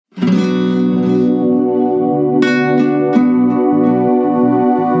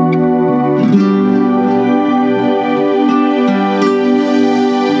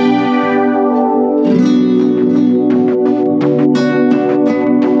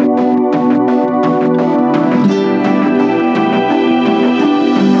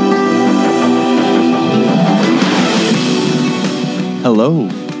Hello,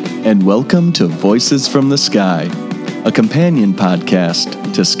 and welcome to Voices from the Sky, a companion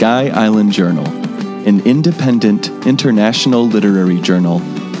podcast to Sky Island Journal, an independent international literary journal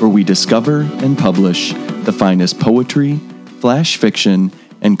where we discover and publish the finest poetry, flash fiction,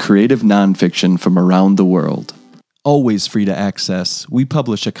 and creative nonfiction from around the world. Always free to access, we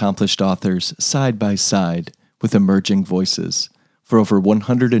publish accomplished authors side by side with emerging voices for over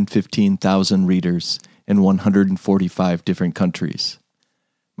 115,000 readers in 145 different countries.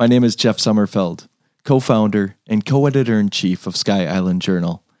 My name is Jeff Sommerfeld, co-founder and co-editor-in-chief of Sky Island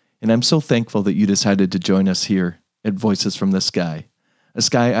Journal, and I'm so thankful that you decided to join us here at Voices from the Sky, a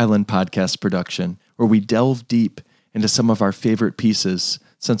Sky Island podcast production where we delve deep into some of our favorite pieces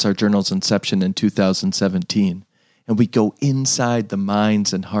since our journal's inception in 2017, and we go inside the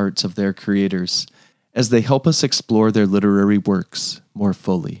minds and hearts of their creators as they help us explore their literary works more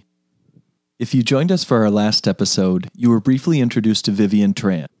fully. If you joined us for our last episode, you were briefly introduced to Vivian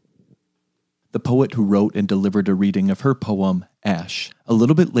Tran, the poet who wrote and delivered a reading of her poem, Ash. A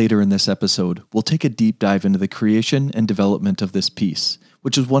little bit later in this episode, we'll take a deep dive into the creation and development of this piece,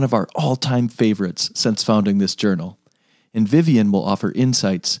 which is one of our all-time favorites since founding this journal. And Vivian will offer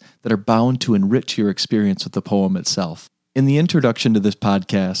insights that are bound to enrich your experience with the poem itself. In the introduction to this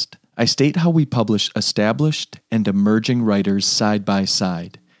podcast, I state how we publish established and emerging writers side by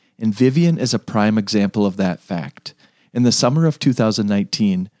side, and Vivian is a prime example of that fact. In the summer of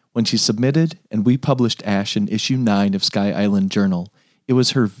 2019, when she submitted and we published Ash in issue 9 of Sky Island Journal, it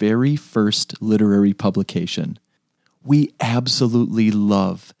was her very first literary publication. We absolutely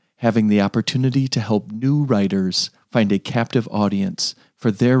love having the opportunity to help new writers find a captive audience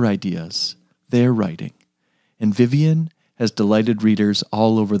for their ideas, their writing. And Vivian has delighted readers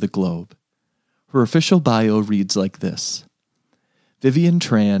all over the globe. Her official bio reads like this. Vivian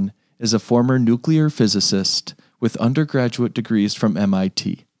Tran is a former nuclear physicist with undergraduate degrees from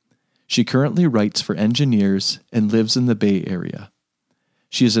MIT. She currently writes for engineers and lives in the Bay Area.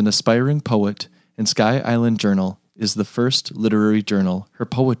 She is an aspiring poet, and Sky Island Journal is the first literary journal her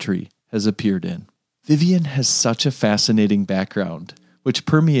poetry has appeared in. Vivian has such a fascinating background, which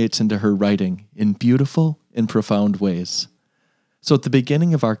permeates into her writing in beautiful and profound ways. So at the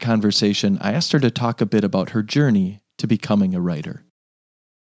beginning of our conversation, I asked her to talk a bit about her journey to becoming a writer.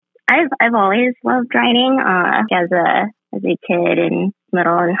 I've always loved writing. As a kid in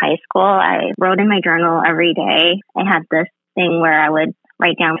middle and high school, I wrote in my journal every day. I had this thing where I would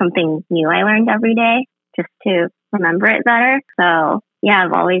write down something new I learned every day just to remember it better. So yeah,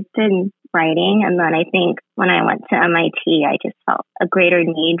 I've always been writing. And then I think when I went to MIT, I just felt a greater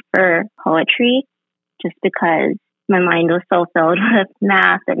need for poetry just because my mind was so filled with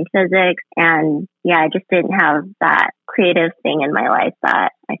math and physics. And yeah, I just didn't have that creative thing in my life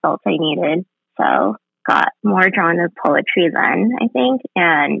that I felt I needed. So got more drawn to poetry then, I think.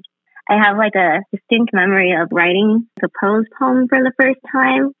 And I have like a distinct memory of writing a prose poem for the first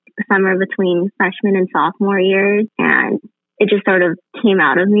time, the summer between freshman and sophomore years. And it just sort of came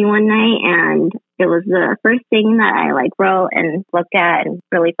out of me one night. And it was the first thing that I wrote and looked at and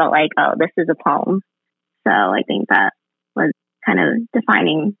really felt like, oh, this is a poem. So I think that was kind of a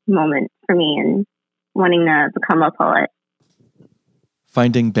defining moment for me in wanting to become a poet.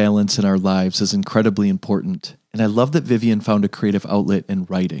 Finding balance in our lives is incredibly important, and I love that Vivian found a creative outlet in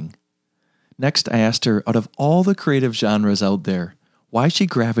writing. Next, I asked her, out of all the creative genres out there, why she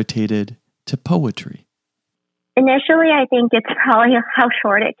gravitated to poetry. Initially, I think it's probably how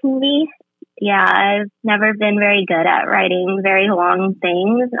short it can be. Yeah, I've never been very good at writing very long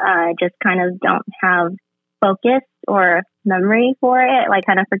things. I just kind of don't have focus or memory for it. I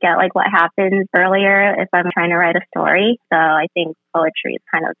kind of forget what happens earlier if I'm trying to write a story. So I think poetry is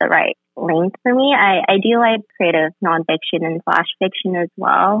kind of the right length for me. I do like creative nonfiction and flash fiction as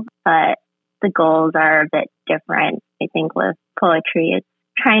well, but the goals are a bit different. I think with poetry, it's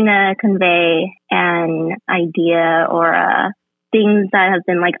trying to convey an idea or things that have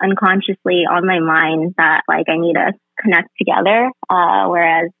been unconsciously on my mind that I need to connect together.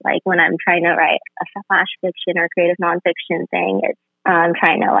 Whereas when I'm trying to write a flash fiction or creative nonfiction thing, it's I'm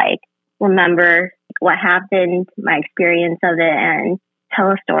trying to remember what happened, my experience of it, and tell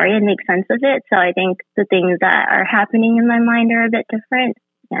a story and make sense of it. So I think the things that are happening in my mind are a bit different.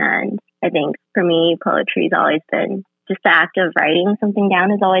 And I think for me, poetry's always been just the act of writing something down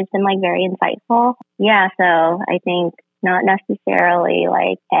has always been very insightful. Yeah, so I think not necessarily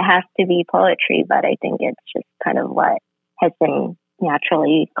it has to be poetry, but I think it's just kind of what has been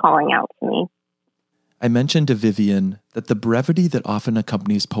naturally calling out to me. I mentioned to Vivian that the brevity that often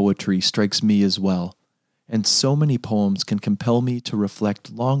accompanies poetry strikes me as well, and so many poems can compel me to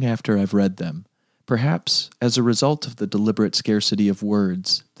reflect long after I've read them, perhaps as a result of the deliberate scarcity of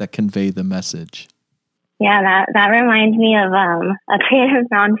words that convey the message. Yeah, that reminds me of a creative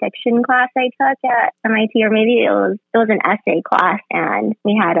nonfiction class I took at MIT, or maybe it was an essay class, and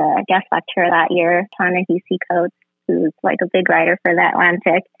we had a guest lecturer that year, Ta-Nehisi Coates, who's like a big writer for The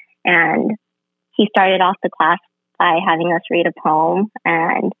Atlantic, and he started off the class by having us read a poem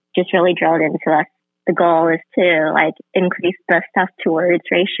and just really drilled into us. The goal is to like increase the stuff to words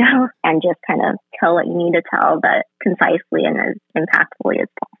ratio and just kind of tell what you need to tell, but concisely and as impactfully as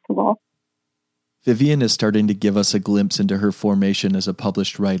possible. Vivian is starting to give us a glimpse into her formation as a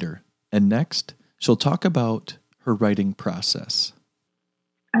published writer. And next, she'll talk about her writing process.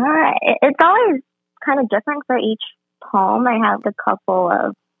 It's always kind of different for each poem. I have a couple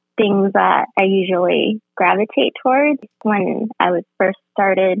of things that I usually gravitate towards. When I was first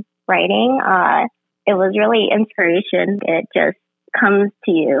started writing, it was really inspiration. It just comes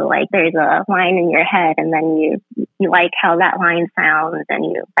to you like there's a line in your head, and then you like how that line sounds, and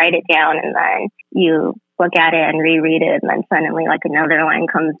you write it down, and then you look at it and reread it, and then suddenly like another line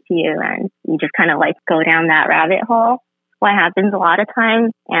comes to you, and you just kind of like go down that rabbit hole. What happens a lot of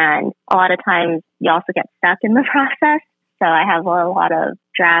times, and a lot of times you also get stuck in the process. So I have a lot of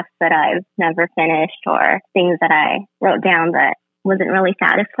drafts that I've never finished, or things that I wrote down that wasn't really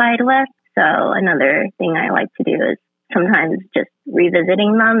satisfied with. So another thing I like to do is sometimes just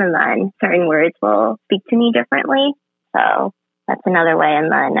revisiting them, and then certain words will speak to me differently. So that's another way.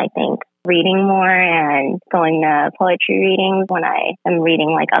 And then I think reading more and going to poetry readings. When I am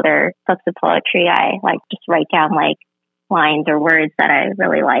reading like other books of poetry, I like just write down like lines or words that I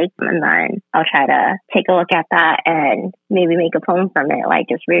really like, and then I'll try to take a look at that and maybe make a poem from it, like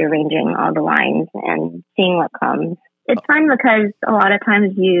just rearranging all the lines and seeing what comes. It's fun because a lot of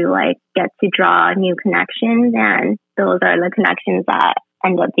times you like get to draw new connections, and those are the connections that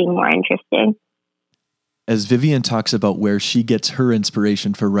end up being more interesting. As Vivian talks about where she gets her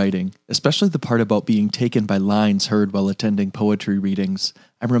inspiration for writing, especially the part about being taken by lines heard while attending poetry readings,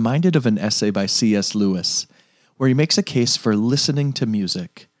 I'm reminded of an essay by C.S. Lewis, where he makes a case for listening to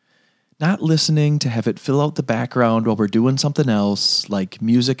music. Not listening to have it fill out the background while we're doing something else, like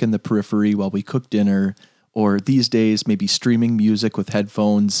music in the periphery while we cook dinner, or these days maybe streaming music with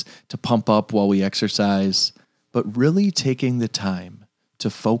headphones to pump up while we exercise, but really taking the time to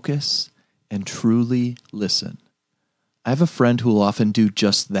focus and truly listen. I have a friend who will often do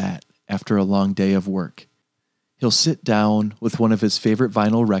just that after a long day of work. He'll sit down with one of his favorite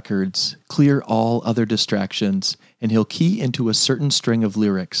vinyl records, clear all other distractions, and he'll key into a certain string of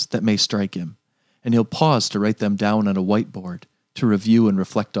lyrics that may strike him, and he'll pause to write them down on a whiteboard to review and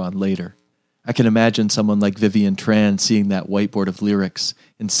reflect on later. I can imagine someone like Vivian Tran seeing that whiteboard of lyrics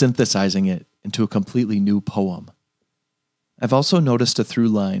and synthesizing it into a completely new poem. I've also noticed a through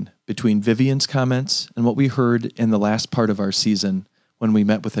line between Vivian's comments and what we heard in the last part of our season when we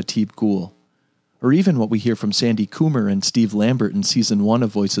met with Atib Ghul, or even what we hear from Sandy Coomer and Steve Lambert in Season 1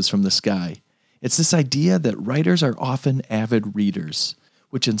 of Voices from the Sky. It's this idea that writers are often avid readers,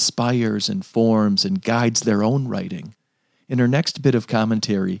 which inspires, informs, and guides their own writing. In her next bit of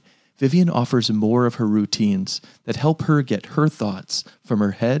commentary, Vivian offers more of her routines that help her get her thoughts from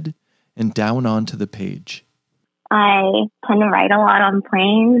her head and down onto the page. I tend to write a lot on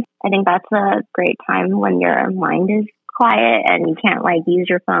planes. I think that's a great time when your mind is quiet and you can't like use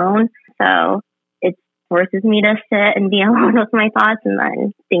your phone. So it forces me to sit and be alone with my thoughts, and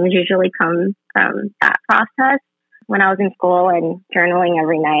then things usually come from that process. When I was in school and journaling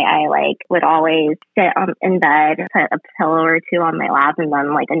every night, I would always sit in bed, put a pillow or two on my lap, and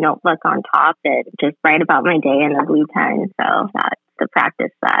then like a notebook on top, and just write about my day in a blue pen. So that's the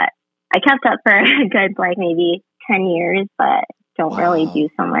practice that I kept up for a good maybe 10 years, but don't really do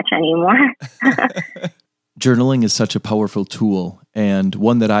so much anymore. Journaling is such a powerful tool, and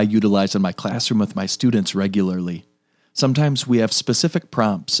one that I utilize in my classroom with my students regularly. Sometimes we have specific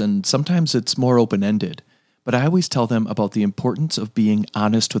prompts, and sometimes it's more open-ended. But I always tell them about the importance of being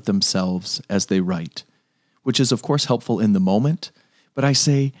honest with themselves as they write, which is of course helpful in the moment, but I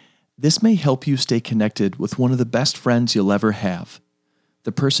say, this may help you stay connected with one of the best friends you'll ever have,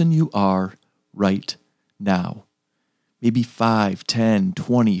 the person you are right now. Maybe 5, 10,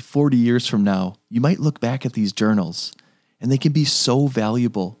 20, 40 years from now, you might look back at these journals, and they can be so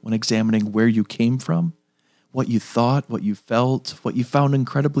valuable when examining where you came from, what you thought, what you felt, what you found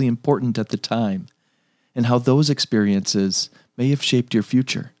incredibly important at the time, and how those experiences may have shaped your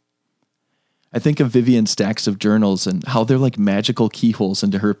future. I think of Vivian's stacks of journals and how they're like magical keyholes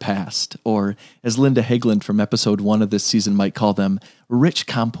into her past, or as Linda Hageland from episode 1 of this season might call them, rich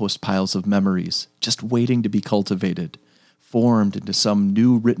compost piles of memories, just waiting to be cultivated, formed into some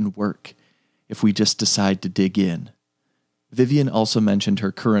new written work. if we just decide to dig in. Vivian also mentioned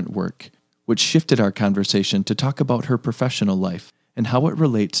her current work, which shifted our conversation to talk about her professional life and how it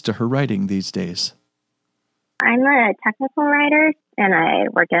relates to her writing these days. I'm a technical writer, and I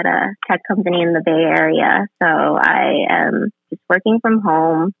work at a tech company in the Bay Area. So I am just working from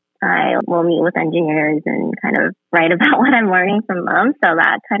home. I will meet with engineers and kind of write about what I'm learning from them. So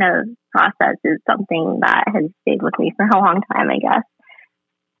that kind of process is something that has stayed with me for a long time, I guess.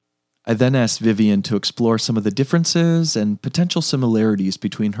 I then asked Vivian to explore some of the differences and potential similarities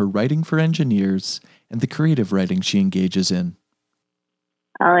between her writing for engineers and the creative writing she engages in.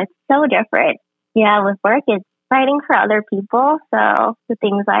 Oh, it's so different. Yeah, with work, it's writing for other people. So the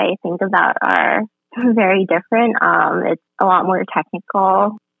things I think about are very different. It's a lot more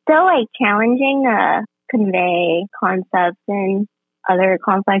technical. Still challenging to convey concepts and other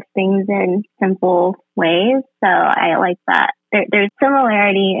complex things in simple ways. So I like that. There's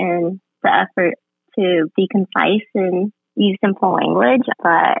similarity in the effort to be concise and use simple language,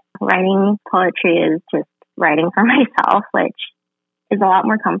 but writing poetry is just writing for myself, which is a lot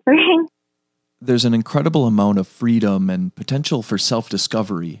more comforting. There's an incredible amount of freedom and potential for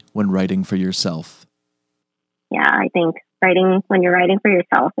self-discovery when writing for yourself. Yeah, I think when you're writing for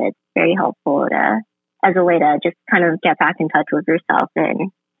yourself, it's very helpful as a way to just kind of get back in touch with yourself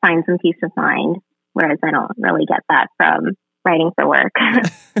and find some peace of mind, whereas I don't really get that from writing for work. I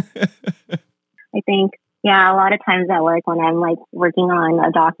think, a lot of times at work when I'm working on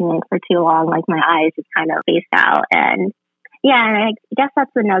a document for too long, my eyes just kind of spaced out. And and I guess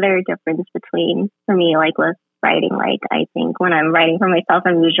that's another difference for me, with writing. I think when I'm writing for myself,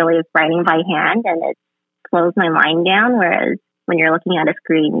 I'm usually writing by hand and it slows my mind down. Whereas when you're looking at a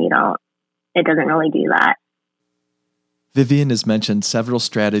screen, it doesn't really do that. Vivian has mentioned several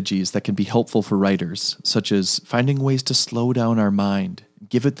strategies that can be helpful for writers, such as finding ways to slow down our mind,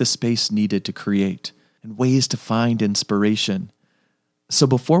 give it the space needed to create, and ways to find inspiration. So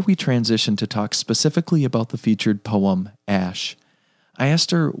before we transition to talk specifically about the featured poem, Ash, I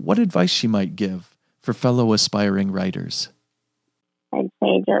asked her what advice she might give for fellow aspiring writers. I'd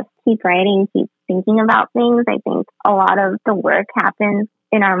say just keep writing, keep thinking about things. I think a lot of the work happens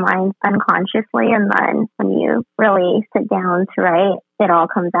in our minds unconsciously, and then when you really sit down to write, it all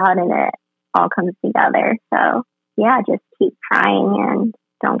comes out and it all comes together. So just keep trying and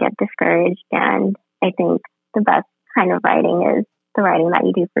don't get discouraged. And I think the best kind of writing is the writing that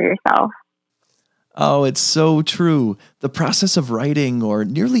you do for yourself. Oh, it's so true. The process of writing or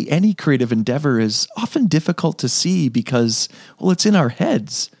nearly any creative endeavor is often difficult to see because, it's in our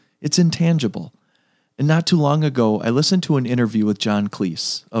heads. It's intangible. And not too long ago, I listened to an interview with John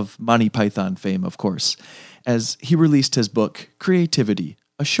Cleese, of Monty Python fame, of course, as he released his book, Creativity,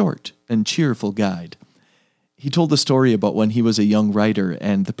 a short and cheerful guide. He told the story about when he was a young writer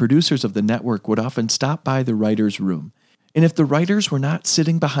and the producers of the network would often stop by the writer's room. And if the writers were not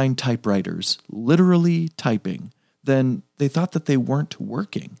sitting behind typewriters, literally typing, then they thought that they weren't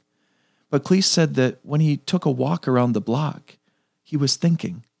working. But Cleese said that when he took a walk around the block, he was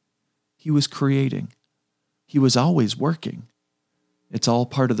thinking. He was creating. He was always working. It's all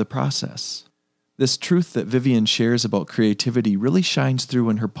part of the process. This truth that Vivian shares about creativity really shines through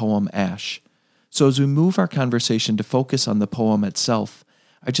in her poem, Ash. So as we move our conversation to focus on the poem itself,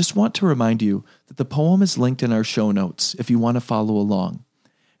 I just want to remind you that the poem is linked in our show notes if you want to follow along.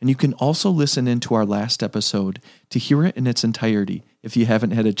 And you can also listen into our last episode to hear it in its entirety if you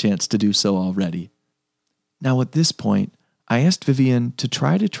haven't had a chance to do so already. Now at this point, I asked Vivian to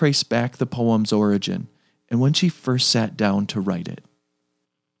try to trace back the poem's origin and when she first sat down to write it.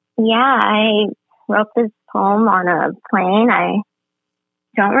 I wrote this poem on a plane. I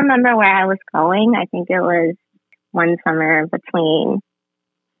don't remember where I was going. I think it was one summer between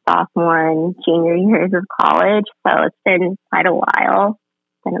sophomore and junior years of college. So it's been quite a while.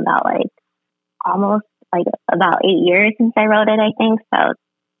 It's been about 8 years since I wrote it, I think. So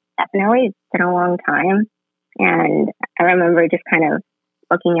definitely it's been a long time. And I remember just kind of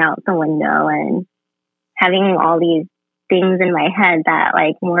looking out the window and having all these things in my head that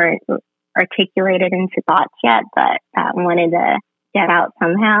weren't articulated into thoughts yet, but that wanted to get out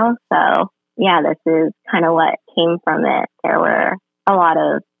somehow. So this is kind of what came from it. There were a lot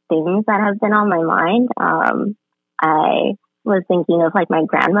of things that have been on my mind. I was thinking of my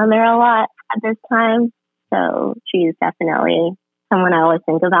grandmother a lot at this time. So she's definitely someone I always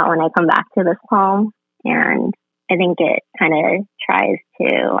think about when I come back to this poem. And I think it kind of tries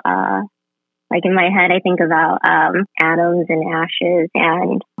to Like in my head, I think about atoms and ashes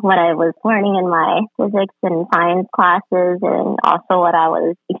and what I was learning in my physics and science classes, and also what I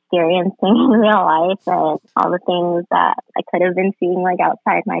was experiencing in real life, and all the things that I could have been seeing like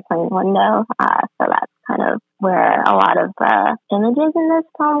outside my plane window. So that's kind of where a lot of the images in this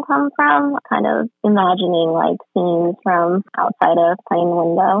poem come from, kind of imagining like scenes from outside a plane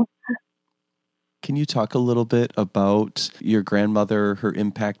window. Can you talk a little bit about your grandmother, her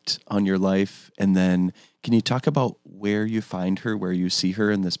impact on your life, and then can you talk about where you find her, where you see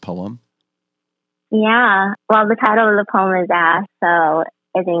her in this poem? Yeah, well, the title of the poem is Ash, so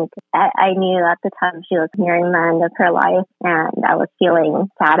I think I knew at the time she was nearing the end of her life, and I was feeling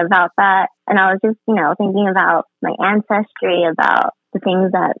sad about that. And I was just, thinking about my ancestry, about the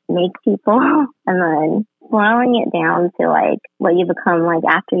things that make people, and then boiling it down to like what you become like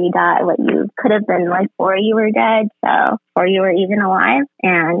after you die, what you could have been like before you were dead, so before you were even alive.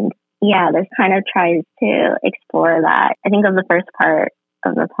 And yeah, this kind of tries to explore that. I think of the first part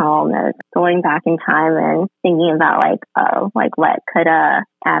of the poem is going back in time and thinking about like what could a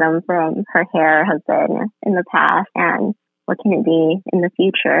atom from her hair have been in the past, and what can it be in the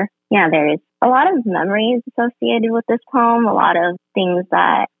future. Yeah, there's a lot of memories associated with this poem, a lot of things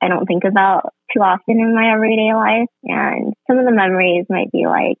that I don't think about too often in my everyday life. And some of the memories might be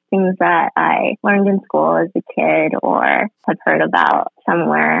like things that I learned in school as a kid or have heard about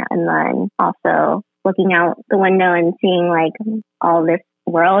somewhere. And then also looking out the window and seeing like all this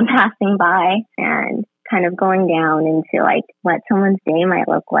world passing by, and kind of going down into like what someone's day might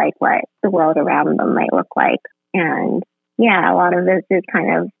look like, what the world around them might look like. And yeah, a lot of this is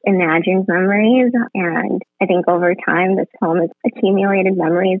kind of imagined memories. And I think over time, this poem has accumulated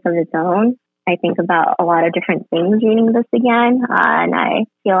memories of its own. I think about a lot of different things reading this again. And I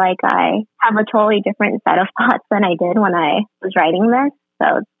feel like I have a totally different set of thoughts than I did when I was writing this.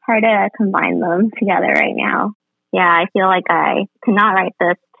 So it's hard to combine them together right now. Yeah, I feel like I could not write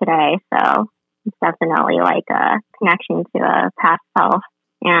this today. So it's definitely like a connection to a past self.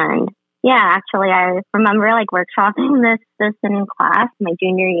 And yeah, actually, I remember like workshopping this in class my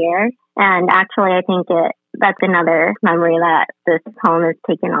junior year. And actually, I think that's another memory that this poem has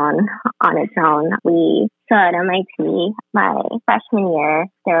taken on its own. So at MIT, my freshman year,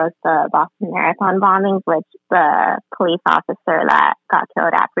 there was the Boston Marathon bombings, which the police officer that got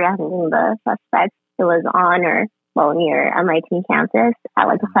killed apprehending the suspects, it was on or near MIT campus at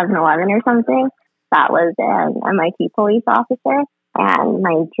like a 7-Eleven or something. That was an MIT police officer. And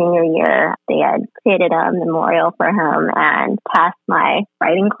my junior year, they had created a memorial for him and tasked my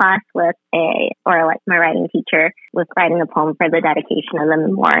writing class my writing teacher with writing a poem for the dedication of the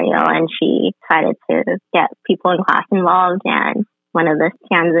memorial. And she decided to get people in class involved. And one of the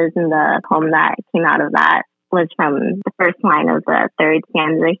stanzas in the poem that came out of that was from the first line of the third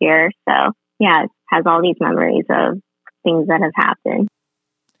stanza here. So yeah, it has all these memories of things that have happened.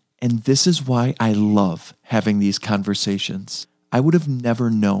 And this is why I love having these conversations. I would have never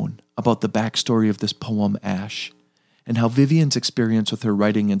known about the backstory of this poem, Ash, and how Vivian's experience with her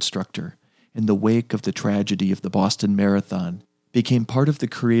writing instructor in the wake of the tragedy of the Boston Marathon became part of the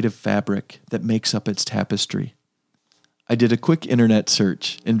creative fabric that makes up its tapestry. I did a quick internet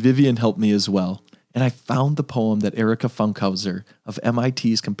search, and Vivian helped me as well, and I found the poem that Erica Funkhauser of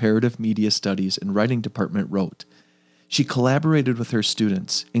MIT's Comparative Media Studies and Writing Department wrote. She collaborated with her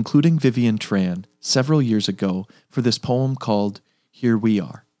students, including Vivian Tran, several years ago for this poem called Here We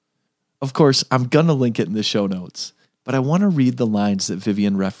Are. Of course, I'm going to link it in the show notes, but I want to read the lines that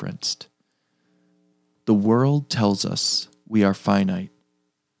Vivian referenced. The world tells us we are finite,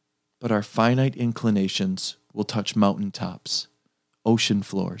 but our finite inclinations will touch mountaintops, ocean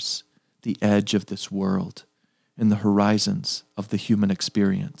floors, the edge of this world, and the horizons of the human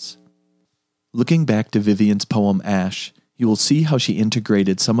experience. Looking back to Vivian's poem Ash, you will see how she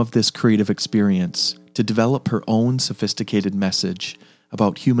integrated some of this creative experience to develop her own sophisticated message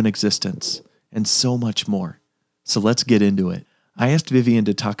about human existence and so much more. So let's get into it. I asked Vivian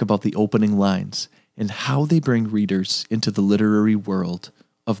to talk about the opening lines and how they bring readers into the literary world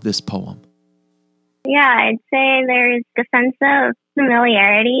of this poem. Yeah, I'd say there's a sense of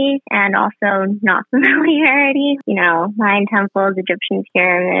familiarity and also not familiarity. Mayan temples, Egyptian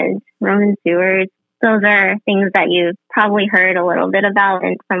pyramids, Roman sewers. Those are things that you've probably heard a little bit about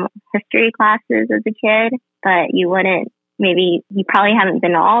in some history classes as a kid, but you probably haven't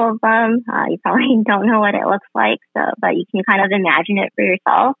been to all of them. You probably don't know what it looks like, but you can kind of imagine it for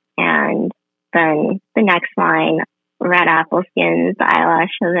yourself. And then the next line, red apple skins, the eyelash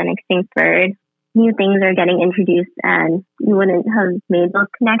of an extinct bird. New things are getting introduced and you wouldn't have made those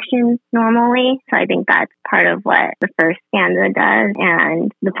connections normally. So I think that's part of what the first stanza does.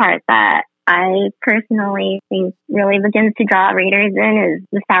 And the part that I personally think really begins to draw readers in is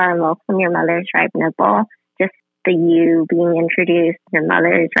the sour milk from your mother's ripe nipple. Just the you being introduced, your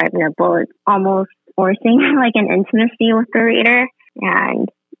mother's ripe nipple, it's almost forcing like an intimacy with the reader. And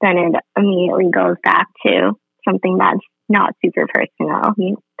then it immediately goes back to something that's not super personal,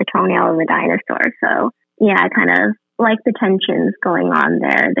 the toenail of a dinosaur. So yeah, I kind of like the tensions going on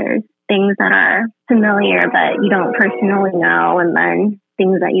there. There's things that are familiar, but you don't personally know, and then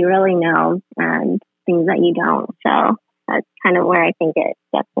things that you really know and things that you don't. So that's kind of where I think it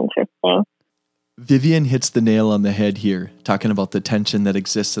gets interesting. Vivian hits the nail on the head here, talking about the tension that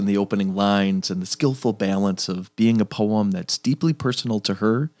exists in the opening lines and the skillful balance of being a poem that's deeply personal to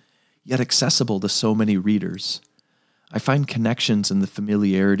her, yet accessible to so many readers. I find connections in the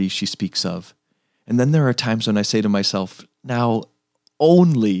familiarity she speaks of. And then there are times when I say to myself, now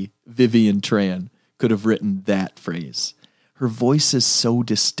only Vivian Tran could have written that phrase. Her voice is so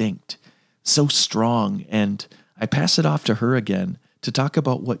distinct, so strong, and I pass it off to her again to talk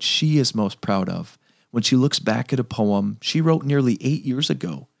about what she is most proud of when she looks back at a poem she wrote nearly 8 years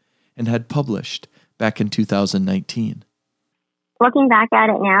ago and had published back in 2019. Looking back at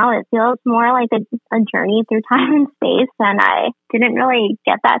it now, it feels more like a journey through time and space, and I didn't really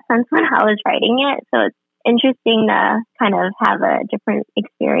get that sense when I was writing it. So it's interesting to kind of have a different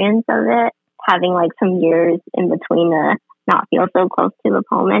experience of it, having like some years in between to not feel so close to the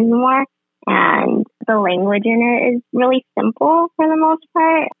poem anymore. And the language in it is really simple for the most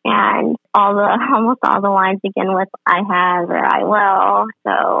part, and almost all the lines begin with "I have" or "I will."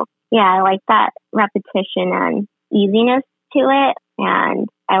 So yeah, I like that repetition and easiness to it, and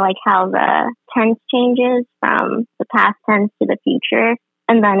I like how the tense changes from the past tense to the future,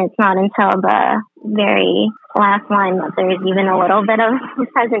 and then it's not until the very last line that there's even a little bit of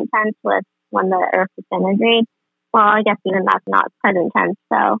present tense with "when the earth disintegrates." Well, I guess even that's not present tense,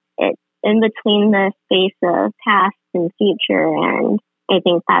 so it's in between the space of past and future, and I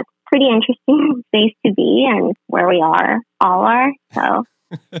think that's pretty interesting space to be and where we all are. So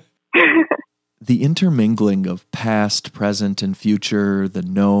the intermingling of past, present, and future, the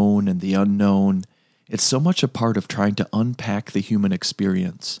known and the unknown, it's so much a part of trying to unpack the human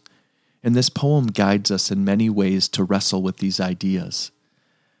experience. And this poem guides us in many ways to wrestle with these ideas.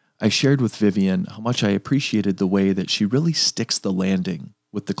 I shared with Vivian how much I appreciated the way that she really sticks the landing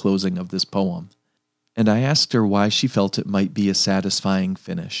with the closing of this poem, and I asked her why she felt it might be a satisfying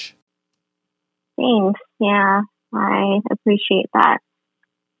finish. Thanks. Yeah, I appreciate that.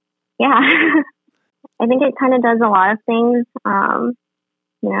 Yeah, I think it kind of does a lot of things.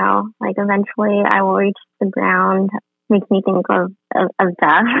 Like eventually I will reach the ground, makes me think of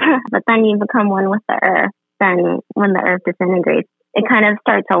death, but then you become one with the earth. Then when the earth disintegrates, it kind of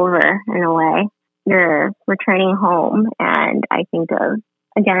starts over in a way. You're returning home, and I think of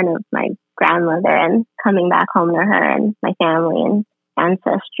my grandmother and coming back home to her and my family and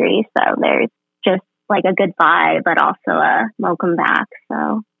ancestry. So there's just like a goodbye, but also a welcome back.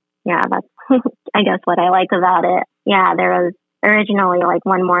 So yeah, that's I guess what I like about it. Yeah, there was originally like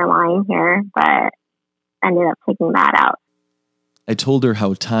one more line here, but ended up taking that out. I told her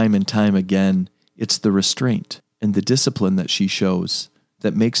how time and time again, it's the restraint and the discipline that she shows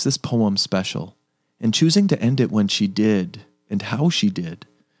that makes this poem special. And choosing to end it when she did, and how she did,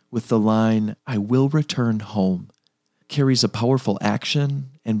 with the line, "I will return home," carries a powerful action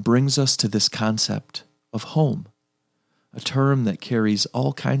and brings us to this concept of home, a term that carries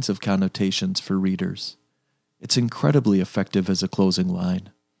all kinds of connotations for readers. It's incredibly effective as a closing line.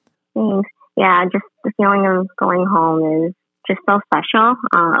 Thanks. Yeah, just the feeling of going home is just so special,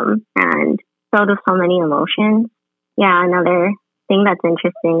 and filled with so many emotions. Yeah, another thing that's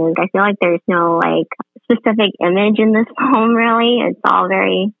interesting is I feel like there's no like specific image in this poem really. It's all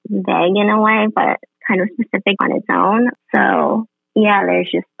very vague in a way, but kind of specific on its own. So yeah, there's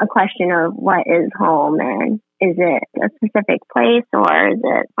just a question of what is home, and is it a specific place or is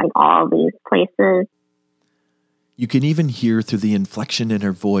it like all these places? You can even hear through the inflection in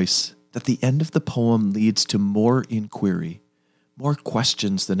her voice that the end of the poem leads to more inquiry, more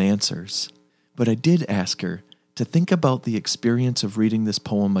questions than answers. But I did ask her to think about the experience of reading this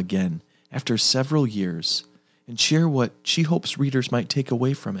poem again after several years and share what she hopes readers might take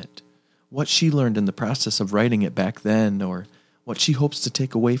away from it, what she learned in the process of writing it back then, or what she hopes to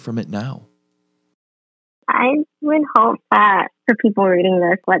take away from it now. I would hope that for people reading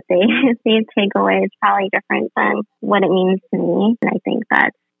this, what they take away is probably different than what it means to me. And I think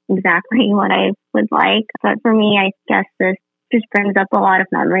that's exactly what I would like. But for me, I guess this just brings up a lot of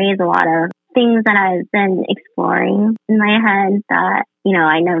memories, a lot of things that I've been exploring in my head that,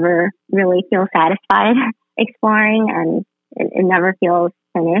 I never really feel satisfied exploring, and it never feels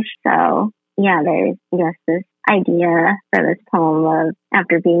finished. So there's just this idea for this poem of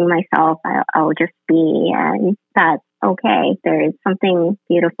after being myself, I'll just be, and that's okay. There's something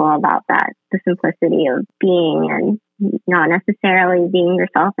beautiful about that, the simplicity of being and not necessarily being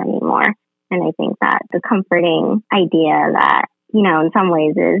yourself anymore. And I think that the comforting idea that, in some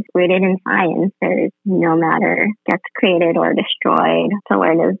ways is rooted in science. There's no matter gets created or destroyed. So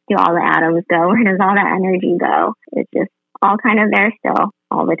where do all the atoms go? Where does all the energy go? It's just all kind of there still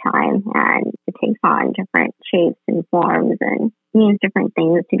all the time. And it takes on different shapes and forms and means different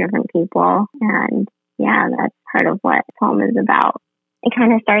things to different people. And that's part of what the poem is about. It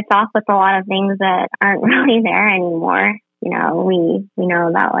kind of starts off with a lot of things that aren't really there anymore. We know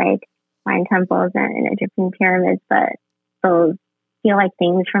about like Mayan temples and Egyptian pyramids, but those feel like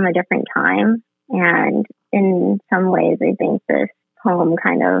things from a different time. And in some ways, I think this poem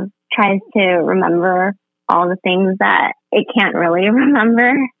kind of tries to remember all the things that it can't really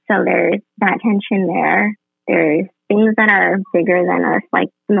remember. So there's that tension there. There's things that are bigger than us, like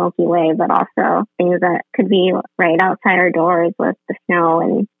the Milky Way, but also things that could be right outside our doors with the snow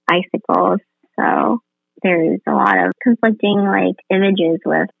and icicles. So there's a lot of conflicting like images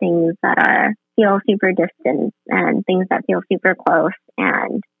with things that feel super distant and things that feel super close.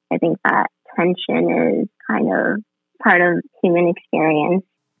 And I think that tension is kind of part of human experience.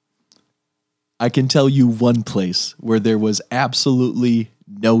 I can tell you one place where there was absolutely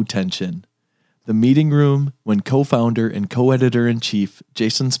no tension. The meeting room when co-founder and co-editor-in-chief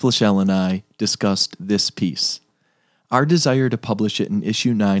Jason Splichell and I discussed this piece. Our desire to publish it in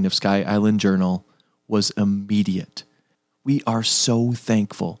issue 9 of Sky Island Journal was immediate. We are so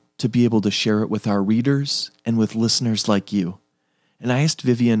thankful to be able to share it with our readers and with listeners like you. And I asked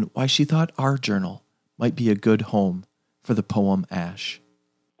Vivian why she thought our journal might be a good home for the poem Ash.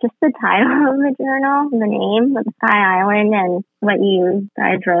 Just the title of the journal, the name of Sky Island, and what you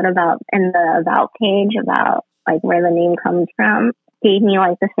guys wrote about in the About page about like where the name comes from gave me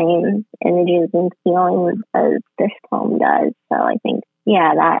like the same images and feelings as this poem does. So I think,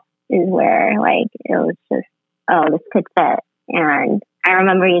 that is where like it was just, this could fit. And I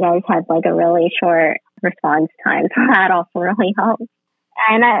remember you guys had like a really short response time, so that also really helped.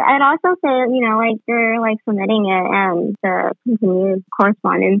 And I'd also say, like you're like submitting it, and the continued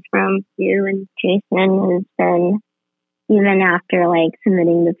correspondence from you and Jason has been, even after like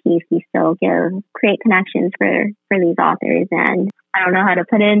submitting the piece, you still create connections for these authors. And I don't know how to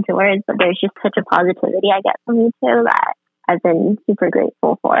put it into words, but there's just such a positivity I get from you too that I've been super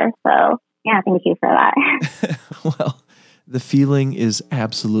grateful for. So thank you for that. Well, the feeling is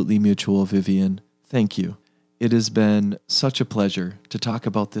absolutely mutual, Vivian. Thank you. It has been such a pleasure to talk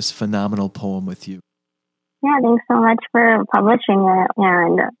about this phenomenal poem with you. Yeah, thanks so much for publishing it,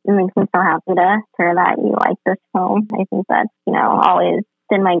 and it makes me so happy to hear that you like this poem. I think that's, always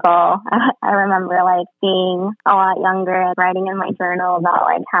been my goal. I remember like being a lot younger, writing in my journal about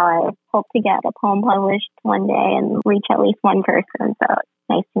like how I hope to get a poem published one day and reach at least one person. So it's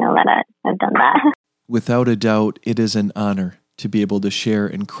nice to know that I've done that. Without a doubt, it is an honor to be able to share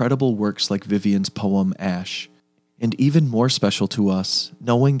incredible works like Vivian's poem Ash. And even more special to us,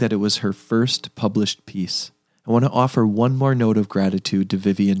 knowing that it was her first published piece. I want to offer one more note of gratitude to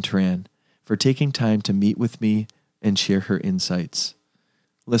Vivian Tran for taking time to meet with me and share her insights.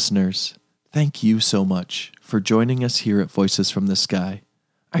 Listeners, thank you so much for joining us here at Voices from the Sky.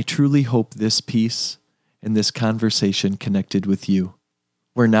 I truly hope this piece and this conversation connected with you.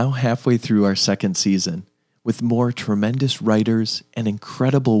 We're now halfway through our second season, with more tremendous writers and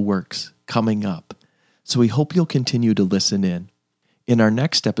incredible works coming up. So we hope you'll continue to listen in. In our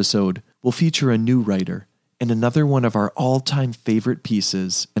next episode, we'll feature a new writer and another one of our all-time favorite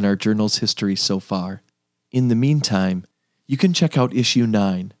pieces in our journal's history so far. In the meantime, you can check out issue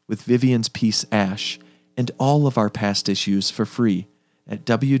 9 with Vivian's piece Ash and all of our past issues for free at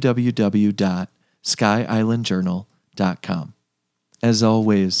www.skyislandjournal.com. As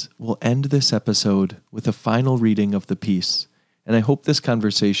always, we'll end this episode with a final reading of the piece, and I hope this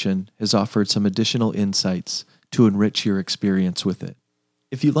conversation has offered some additional insights to enrich your experience with it.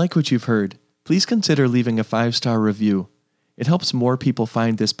 If you like what you've heard, please consider leaving a 5-star review. It helps more people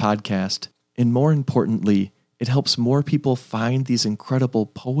find this podcast, and more importantly, it helps more people find these incredible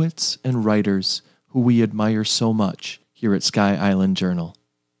poets and writers who we admire so much here at Sky Island Journal.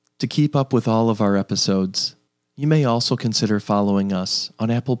 To keep up with all of our episodes, you may also consider following us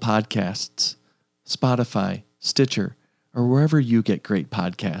on Apple Podcasts, Spotify, Stitcher, or wherever you get great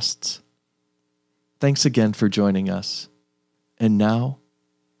podcasts. Thanks again for joining us. And now,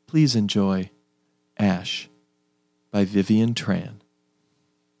 please enjoy Ash by Vivian Tran.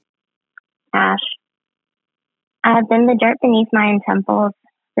 Ash. I have been the dirt beneath Mayan temples,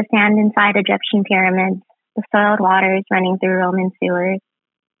 the sand inside Egyptian pyramids, the soiled waters running through Roman sewers.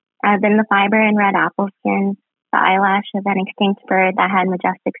 I have been the fiber in red apple skins, the eyelash of an extinct bird that had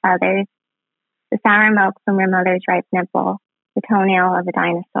majestic feathers, the sour milk from your mother's ripe nipple, the toenail of a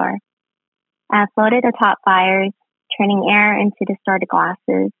dinosaur. I have floated atop fires, turning air into distorted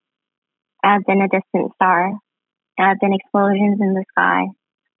glasses. I have been a distant star. I have been explosions in the sky.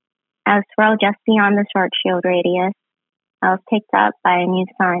 I was swirled just beyond the short shield radius. I was picked up by a new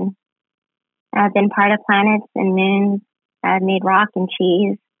sun. I have been part of planets and moons. I have made rock and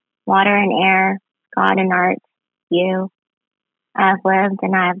cheese, water and air, God and art, you. I have lived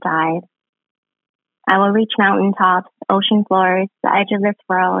and I have died. I will reach mountaintops, ocean floors, the edge of this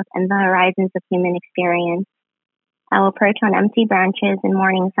world, and the horizons of human experience. I will perch on empty branches in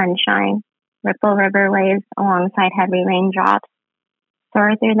morning sunshine, ripple river waves alongside heavy raindrops,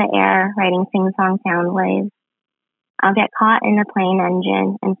 soar through the air, writing sing-song sound waves. I'll get caught in a plane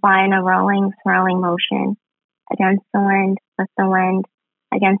engine and fly in a rolling, swirling motion, against the wind, with the wind,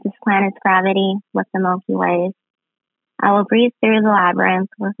 against this planet's gravity, with the Milky Ways. I will breathe through the labyrinth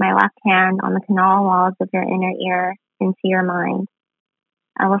with my left hand on the canal walls of your inner ear into your mind.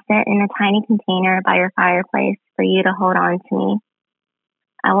 I will sit in a tiny container by your fireplace for you to hold on to me.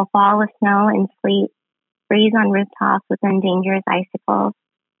 I will fall with snow and sleet, freeze on rooftops with dangerous icicles.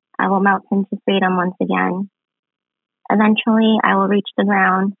 I will melt into freedom once again. Eventually, I will reach the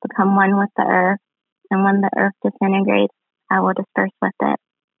ground, become one with the earth, and when the earth disintegrates, I will disperse with it.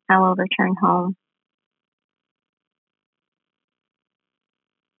 I will return home.